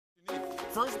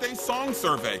First day song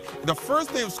survey. The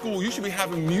first day of school, you should be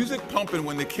having music pumping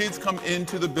when the kids come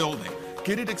into the building.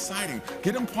 Get it exciting,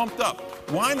 get them pumped up.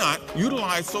 Why not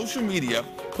utilize social media,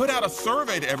 put out a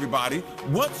survey to everybody,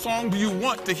 what song do you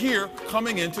want to hear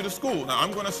coming into the school? Now,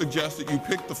 I'm going to suggest that you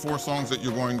pick the 4 songs that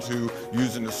you're going to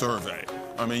use in the survey.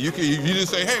 I mean, you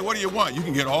just say, hey, what do you want? You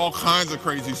can get all kinds of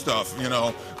crazy stuff, you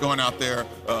know, going out there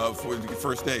for the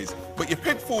first days. But you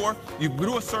pick 4, you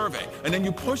do a survey, and then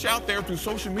you push out there through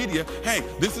social media, hey,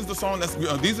 this is the song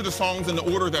these are the songs in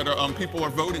the order that people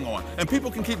are voting on. And people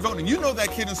can keep voting. You know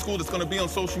that kid in school that's going to be on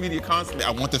social media constantly,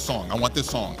 I want this song, I want this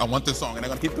song, I want this song, and they're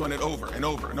going to keep doing it over and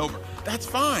over and over. That's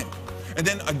fine. And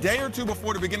then a day or 2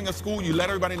 before the beginning of school, you let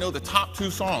everybody know the top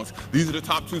 2 songs. These are the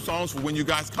top 2 songs for when you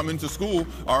guys come into school,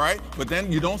 all right? But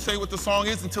then you don't say what the song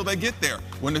is until they get there.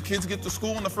 When the kids get to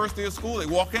school on the first day of school, they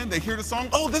walk in, they hear the song,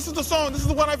 oh, this is the song, this is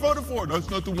the one I voted for. That's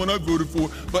not the one I voted for.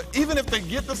 But even if they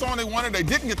get the song they wanted, they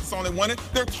didn't get the song they wanted,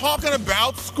 they're talking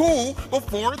about school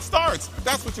before it starts.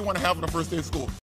 That's what you want to have on the first day of school.